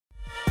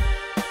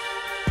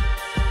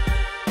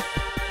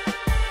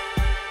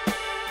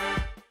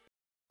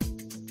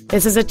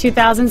This is a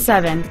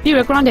 2007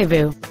 Buick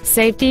Rendezvous.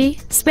 Safety,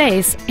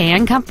 space,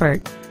 and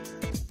comfort.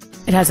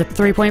 It has a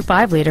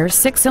 3.5-liter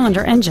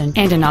six-cylinder engine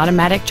and an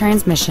automatic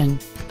transmission.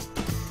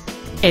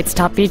 Its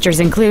top features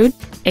include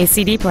a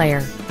CD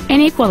player,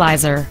 an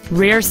equalizer,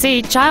 rear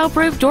seat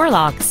child-proof door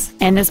locks,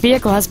 and this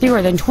vehicle has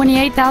fewer than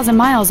 28,000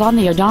 miles on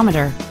the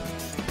odometer.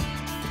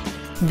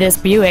 This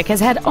Buick has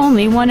had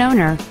only one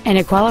owner, and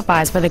it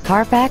qualifies for the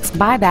Carfax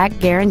buyback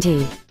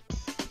guarantee.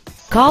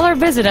 Call or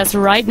visit us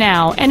right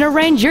now and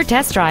arrange your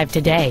test drive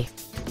today.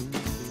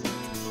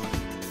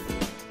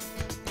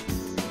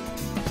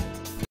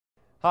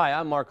 Hi,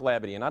 I'm Mark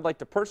Labadie, and I'd like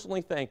to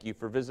personally thank you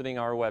for visiting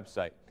our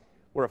website.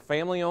 We're a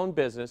family-owned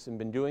business and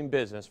been doing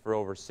business for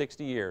over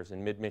 60 years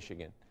in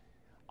mid-Michigan.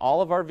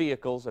 All of our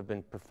vehicles have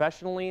been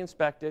professionally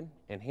inspected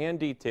and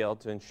hand-detailed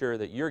to ensure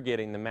that you're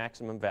getting the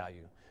maximum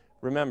value.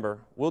 Remember,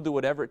 we'll do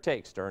whatever it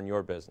takes to earn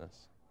your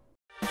business.